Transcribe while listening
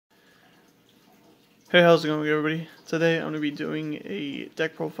Hey, how's it going, everybody? Today I'm going to be doing a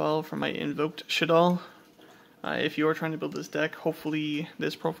deck profile for my Invoked shaddoll. If you are trying to build this deck, hopefully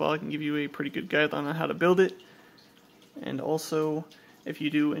this profile can give you a pretty good guideline on how to build it. And also, if you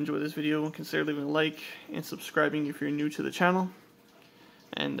do enjoy this video, consider leaving a like and subscribing if you're new to the channel.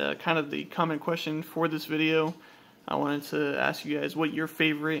 And kind of the common question for this video, I wanted to ask you guys what your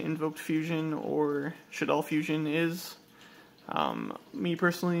favorite Invoked fusion or shaddoll fusion is. Me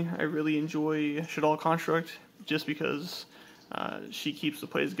personally, I really enjoy Shaddoll Construct just because she keeps the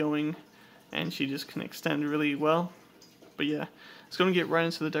plays going and she just can extend really well. But yeah, let's go and get right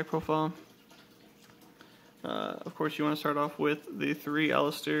into the deck profile. Of course, you want to start off with the 3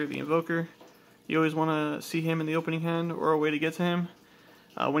 Alistair, the Invoker. You always want to see him in the opening hand or a way to get to him.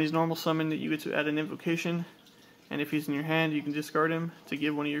 When he's normal summoned, you get to add an invocation, and if he's in your hand, you can discard him to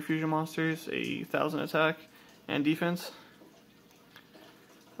give one of your fusion monsters a 1000 attack and defense.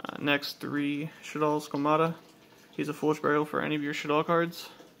 Next, 3 Shaddoll Squamata. He's a foolish burial for any of your Shaddoll cards.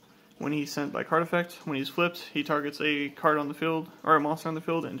 When he's sent by card effect, when he's flipped, he targets a card on the field, or a monster on the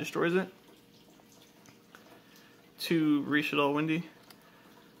field, and destroys it. 2 Shaddoll Windy.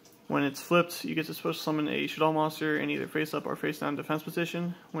 When it's flipped, you get to special summon a Shaddoll monster in either face up or face down defense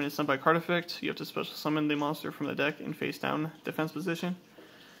position. When it's sent by card effect, you have to special summon the monster from the deck in face down defense position.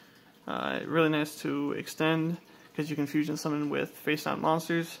 Really nice to extend, because you can fusion summon with face down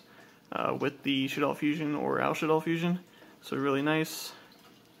monsters with the Shaddoll Fusion or Al Shaddoll Fusion, so really nice.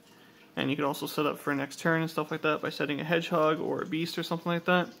 And you can also set up for next turn and stuff like that by setting a Hedgehog or a Beast or something like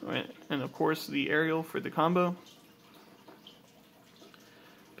that, and of course the Aerial for the combo.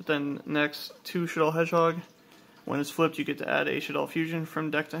 But then next, 2 Shaddoll Hedgehog. When it's flipped, you get to add a Shaddoll Fusion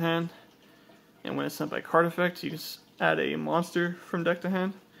from deck to hand, and when it's sent by card effect, you can add a monster from deck to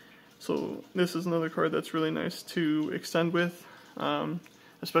hand. So this is another card that's really nice to extend with,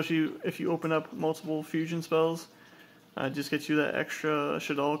 especially if you open up multiple fusion spells. Just gets you that extra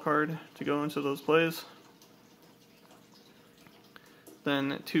Shaddoll card to go into those plays.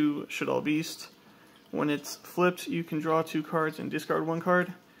 Then 2 Shaddoll Beast. When it's flipped, you can draw 2 cards and discard 1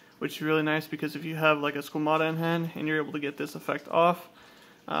 card, which is really nice because if you have like a Squamata in hand and you're able to get this effect off,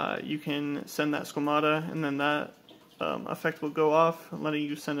 you can send that Squamata and then that effect will go off, letting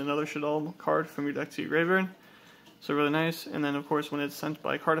you send another Shaddoll card from your deck to your graveyard. So really nice. And then of course when it's sent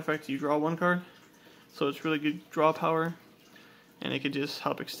by card effect, you draw 1 card. So it's really good draw power, and it could just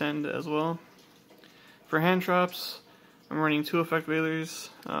help extend as well. For hand traps, I'm running 2 Effect Veilers.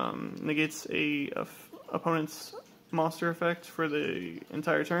 Negates a opponent's monster effect for the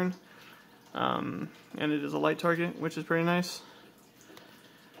entire turn. And it is a light target, which is pretty nice.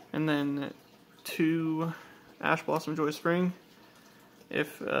 And then 2 Ash Blossom Joy Spring.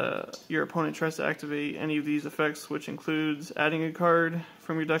 If your opponent tries to activate any of these effects, which includes adding a card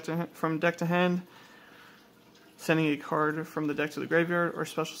from your deck to hand, sending a card from the deck to the graveyard, or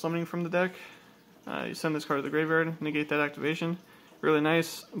special summoning from the deck, you send this card to the graveyard, negate that activation. Really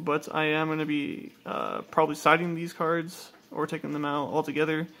nice, but I am going to be probably siding these cards or taking them out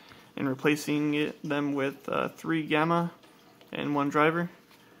altogether and replacing them with 3 Gamma and 1 Driver.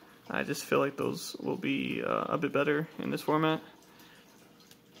 I just feel like those will be a bit better in this format.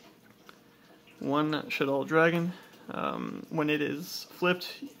 1 Shaddoll Dragon. When it is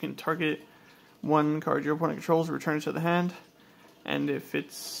flipped, you can target 1 card your opponent controls, return it to the hand, and if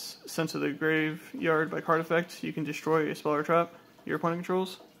it's sent to the graveyard by card effect, you can destroy a spell or trap your opponent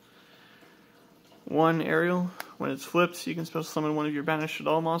controls. 1 Aerial. When it's flipped, you can special summon one of your banished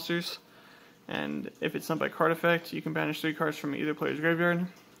Shaddoll monsters, and if it's sent by card effect, you can banish 3 cards from either player's graveyard.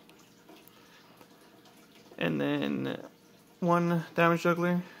 And then 1 Damage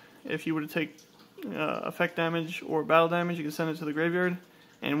Juggler. If you were to take effect damage or battle damage, you can send it to the graveyard,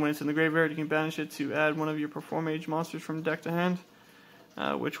 and when it's in the graveyard, you can banish it to add one of your Perform Mage monsters from deck to hand,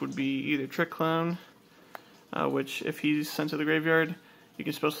 which would be either Trick Clown, which if he's sent to the graveyard, you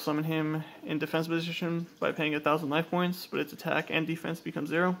can special summon him in defense position by paying 1000 life points, but its attack and defense becomes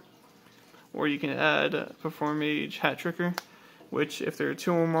 0. Or you can add Perform Mage Hat Tricker, which if there are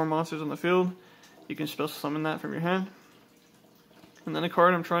 2 or more monsters on the field, you can special summon that from your hand. And then a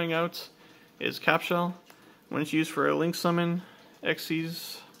card I'm trying out is Capshell. When it's used for a Link summon,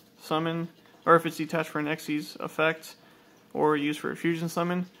 Xyz summon, or if it's detached for an Xyz effect, or used for a fusion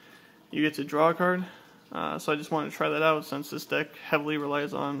summon, you get to draw a card. So I just wanted to try that out since this deck heavily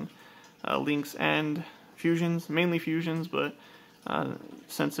relies on links and fusions, mainly fusions, but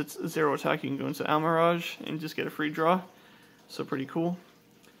since it's 0 attack, you can go into Almirage and just get a free draw. So pretty cool.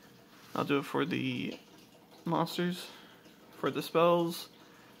 I'll do it for the monsters. For the spells,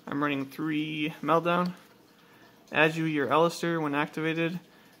 I'm running 3 Meltdown. Add you your Alistair when activated.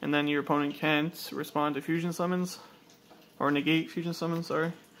 and then your opponent can't respond to fusion summons, or negate fusion summons,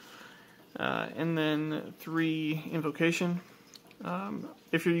 sorry. And then 3 Invocation.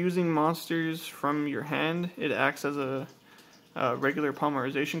 If you're using monsters from your hand, it acts as a regular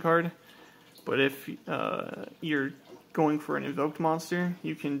polymerization card, but if you're going for an invoked monster,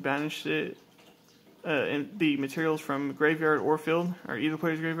 you can banish it, the materials from graveyard or field, or either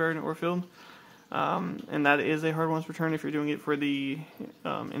player's graveyard or field, and that is a hard once per turn if you're doing it for the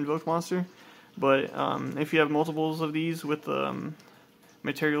invoked monster. But if you have multiples of these with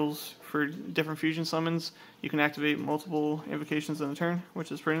materials for different fusion summons, you can activate multiple invocations in a turn,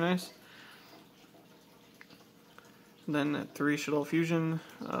 which is pretty nice. And then 3 Shaddoll Fusion,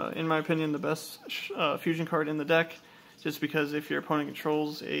 in my opinion the best fusion card in the deck, just because if your opponent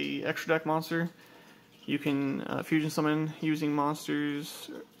controls a extra deck monster, you can fusion summon using monsters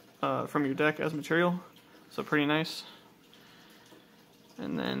from your deck as material, so pretty nice.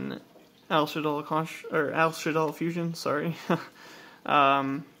 And then Al Shaddoll Fusion, sorry.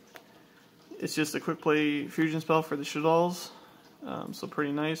 It's just a quick play fusion spell for the Shaddolls, so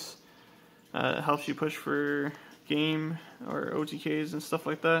pretty nice. It helps you push for game or OTKs and stuff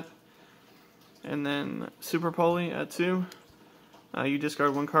like that. And then Super Poly at 2. You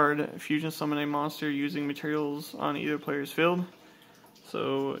discard 1 card, fusion summon a monster using materials on either player's field.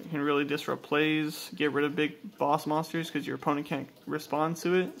 So you can really disrupt plays, get rid of big boss monsters because your opponent can't respond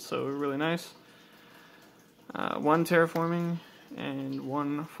to it, so really nice. 1 Terraforming and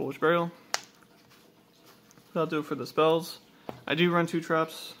 1 Foolish Burial. That'll do it for the spells. I do run 2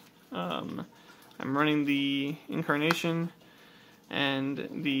 traps. I'm running the Incarnation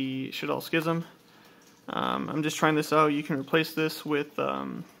and the Shaddoll Schism. I'm just trying this out. You can replace this with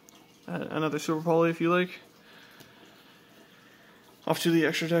another Super Poly if you like. Off to the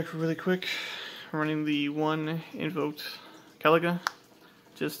extra deck really quick. I'm running the 1 Invoked Caliga,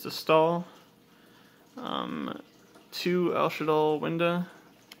 just to stall. 2 Al Shaddoll Winda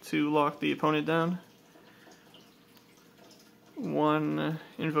to lock the opponent down. 1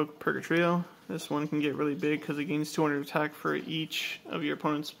 Invoked Purgatrio. This one can get really big because it gains 200 attack for each of your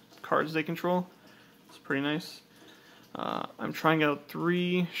opponent's cards they control. It's pretty nice. I'm trying out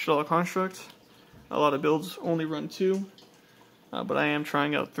 3 Shaddoll Construct. A lot of builds only run 2, but I am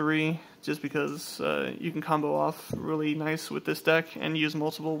trying out 3 just because you can combo off really nice with this deck and use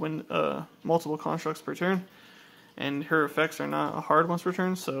multiple constructs per turn, and her effects are not hard once per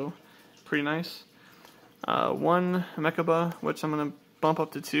turn, so pretty nice. 1 Mechaba, which I'm going to bump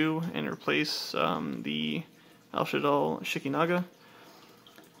up to 2 and replace the Al Shaddoll Shikinaga.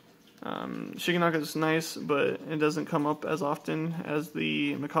 Shikinaga is nice, but it doesn't come up as often as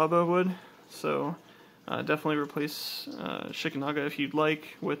the Mechaba would, so definitely replace Shikinaga if you'd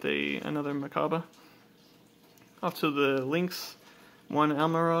like with another Mechaba. Off to the links, 1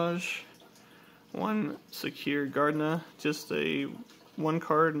 Almirage, 1 Secure Gardna, just a 1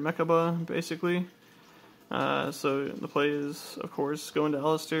 card Mechaba basically. So the play is, of course, go into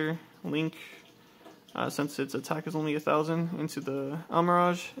Alistair, link, since its attack is only 1,000, into the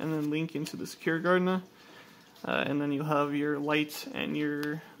Almirage, and then link into the Secure Gardna, and then you'll have your light and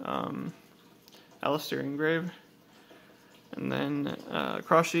your Alistair engrave. And then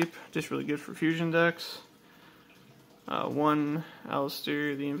Cross Sheep, just really good for fusion decks. 1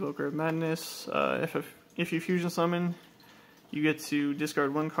 Alistair, the Invoker of Madness. If you fusion summon, you get to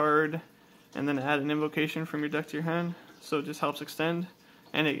discard 1 card and then add an invocation from your deck to your hand, so it just helps extend,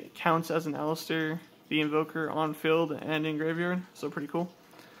 and it counts as an Alistair, the Invoker, on field and in graveyard, so pretty cool.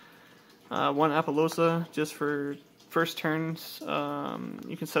 1 Apollosa, just for first turns.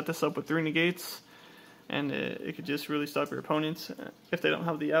 You can set this up with 3 negates, and it could just really stop your opponents if they don't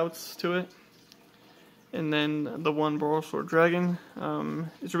have the outs to it. And then the 1 Broilsword Dragon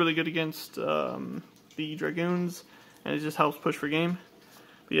is really good against the Dragoons, and it just helps push for game.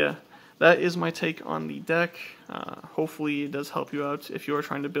 But yeah, that is my take on the deck. Hopefully it does help you out if you are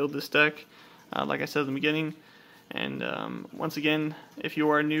trying to build this deck, like I said in the beginning. And once again, if you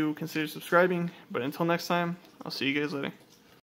are new, consider subscribing. But until next time, I'll see you guys later.